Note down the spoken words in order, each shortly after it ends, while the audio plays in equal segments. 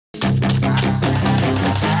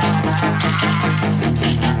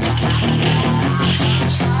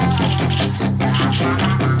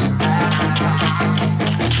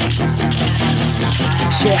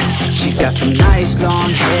She's got some nice long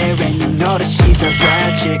hair, and you know that she's a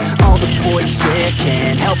bad chick. All the boys stare,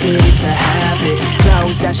 can't help it, it's a habit.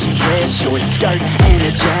 Clothes that she wears, short skirt and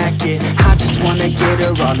a jacket. I just wanna get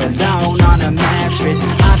her all alone on a mattress.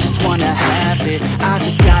 I just wanna have it, I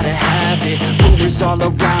just gotta have it. Rumors all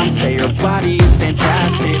around say her body is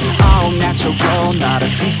fantastic. All natural, not a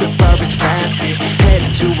piece of fur is plastic. Head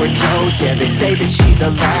to her toes, yeah, they say that she's a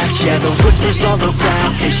latch. Yeah, the whispers all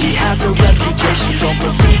around say she has a reputation. Don't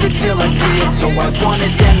believe it till I see it, so I want a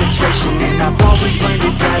demonstration. And I've always learned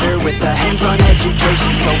it better with a hands-on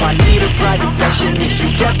education. So I need a private session if you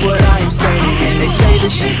get what I am saying. And they say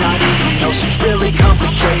that she's not easy, no, she's really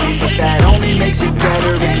complicated, but that only makes it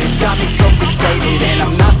better, and it's got me so fixated. And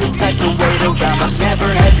I'm not the type to wait around, I've never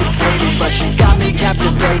hesitated, but she's got me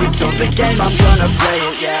captivated, so the game I'm gonna play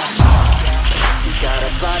it, yeah. You got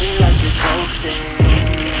a body like you're coasting,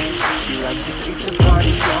 you like to keep the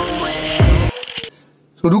party going.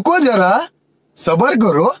 तो रुको जरा, सबर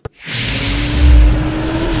करो।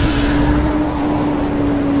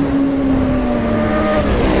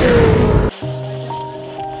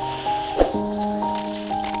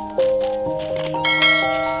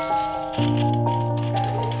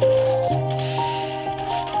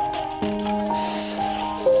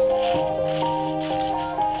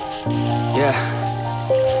 Yeah,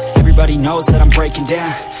 everybody knows that I'm breaking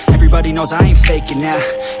down. Everybody knows I ain't faking now.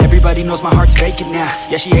 Everybody knows my heart's vacant now.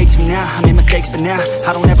 Yeah, she hates me now, I made mistakes, but now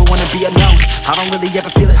I don't ever wanna be alone. I don't really ever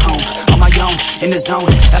feel at home, on my own, in the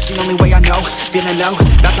zone. That's the only way I know, feeling low,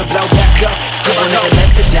 about to blow back up. Come on, never let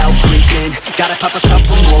the doubt creep in. Gotta pop a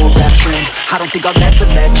couple more aspirin. I don't think I'll ever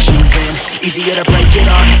let you in. Easier to break it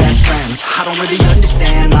off best friends. I don't really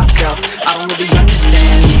understand myself, I don't really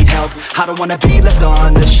understand, need help. I don't wanna be left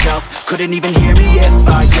on the shelf. Couldn't even hear me if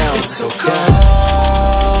I yelled. It's so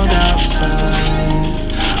cold outside,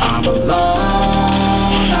 I'm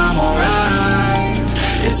alone, I'm alright.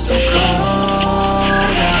 It's so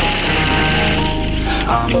cold outside,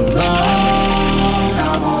 I'm alone,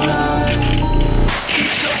 I'm alright.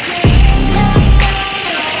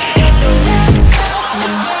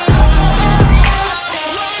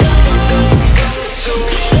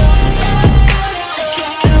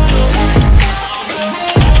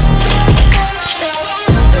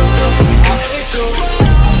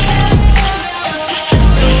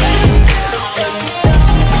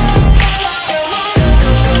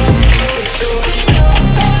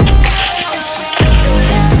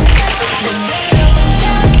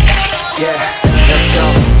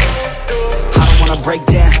 Break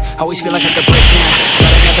down, always feel like I could break now,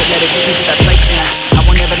 but I never let it take me to that place now. I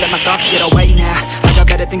won't never let my thoughts get away now. I got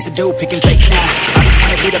better things to do, picking fake now. I just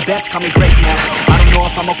wanna be the best, call me great now. I don't know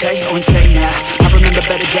if I'm okay or insane now. I remember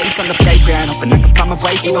better days on the playground, hoping I can find my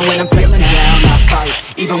way even when I'm feeling down. I fight,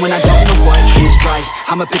 even when I don't know what is right.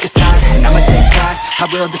 I'ma pick a side, and I'ma take pride. I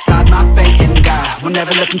will decide my fate and die. Will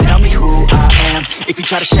never let them tell me who I am. If you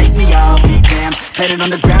try to shake me, I'll be damned. Planet on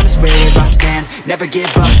the ground is where I stand. Never give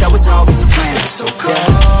up, that was always the plan. It's so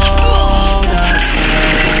cold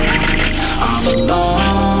outside, I'm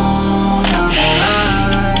alone, I'm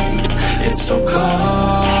alright. It's so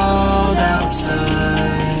cold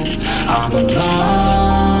outside, I'm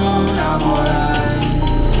alone, I'm alright.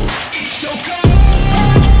 It's so cold.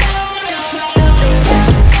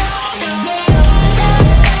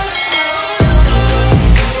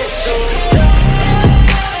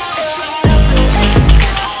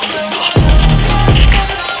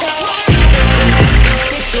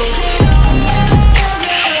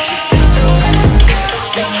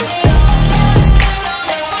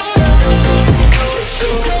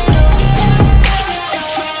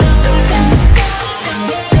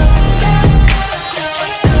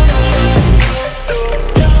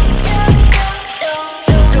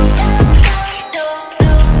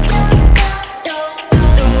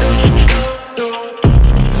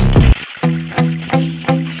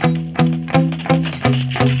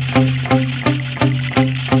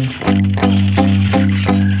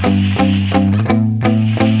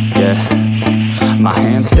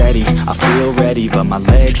 I feel ready, but my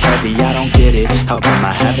leg's heavy, I don't get it. How come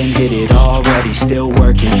I haven't hit it already? Still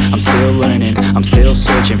working, I'm still learning, I'm still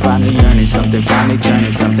searching. Finally earning something, finally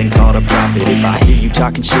turning something called a profit. If I hear you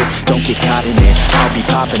talking shit, don't get caught in it. I'll be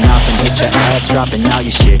popping off and hit your ass, dropping all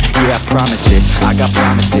your shit. Yeah, I promise this, I got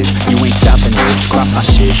promises. You ain't stopping this, cross my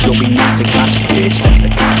shit, you'll be knocked unconscious, bitch. That's the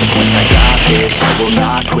consequence, I got this, I will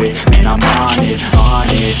not quit. Man, I'm on it,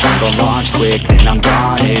 honest. I'm gonna launch quick, then I'm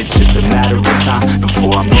gone. It's just a matter of time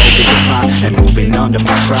before I'm over the climb and moving under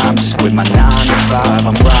my prime. Just quit my 9 to 5,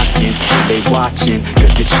 I'm rocking, and they watching,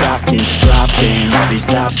 cause it's shocking. Dropping all these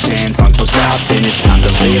top 10 songs, no stopping. It's time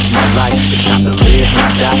to live my life, it's time to live,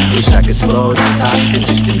 not die. Wish I could slow down time and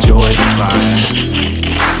just enjoy the climb.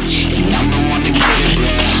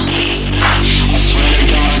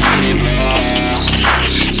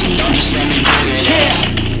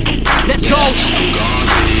 Let's go.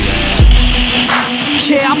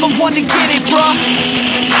 Yeah, I'm the one to get it, bro.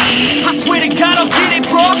 I swear to God, I'll get it,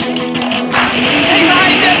 bro. Hey,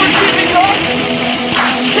 I ain't never giving up.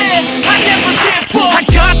 Yeah, I never give up. I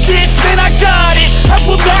got this, man, I got it. I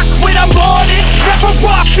will not quit, I'm on it. Never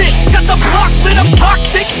rock it. Got the block lit, I'm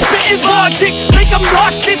toxic. Spitting logic, make them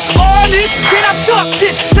nauseous. Honest, can I stop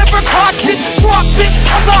this? Never cautious, drop it.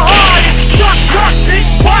 I'm the hardest. Knock, knock,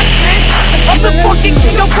 bitch, watch it. I'm the fucking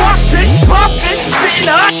king of rock, bitch. Poppin', spitting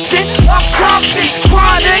hot shit. I'm dropping,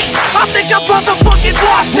 chronic. I think I'm motherfucking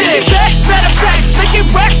lost it. Back, matter of fact, making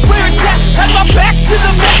racks where it's at. Had my back to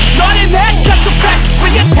the mat, not in that, that's a fact.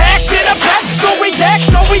 We attack in a back, so we act,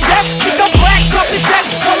 no we act. Think I'm black, up his ass.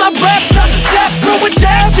 While I'm rap, not a step. Throw a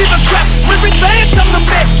jab, leave a crap. Lyric lands, I'm the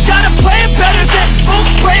man. Got a plan better than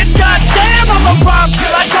most brands. Goddamn, I'm a rhyme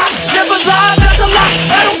till I die. Never lie, that's a lie.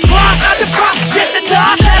 I don't try, I defy. Yes and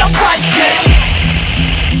nah, that I'm right, yeah.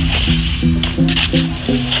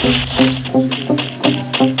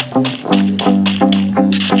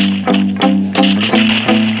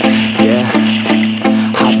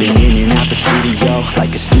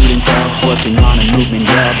 Like a student though, working on a movement,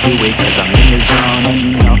 yeah, I do it cause I'm in the zone. And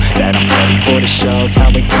you know that I'm ready for the shows. How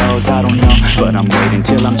it goes, I don't know, but I'm waiting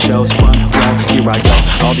till I'm chose one. Well, here I go,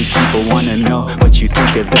 all these people wanna know what you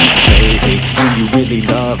think of them lately. Do you really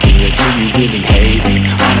love me or do you really hate me?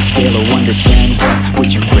 On a scale of 1 to 10, what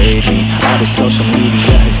would you grade me? All the social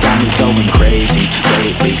media has got me going crazy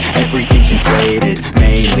lately. Everything's inflated,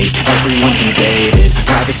 mainly, everyone's invaded.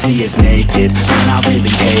 Privacy is naked, and I really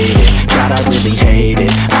hate it. God, I really hate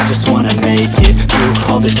it. I just wanna make it through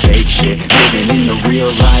all this fake shit. Living in the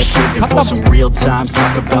real life, living for some real times.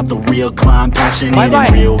 Talk about the real climb, passionate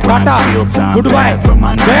and real rhymes. Real time, back from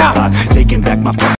my 9 to 5, taking back my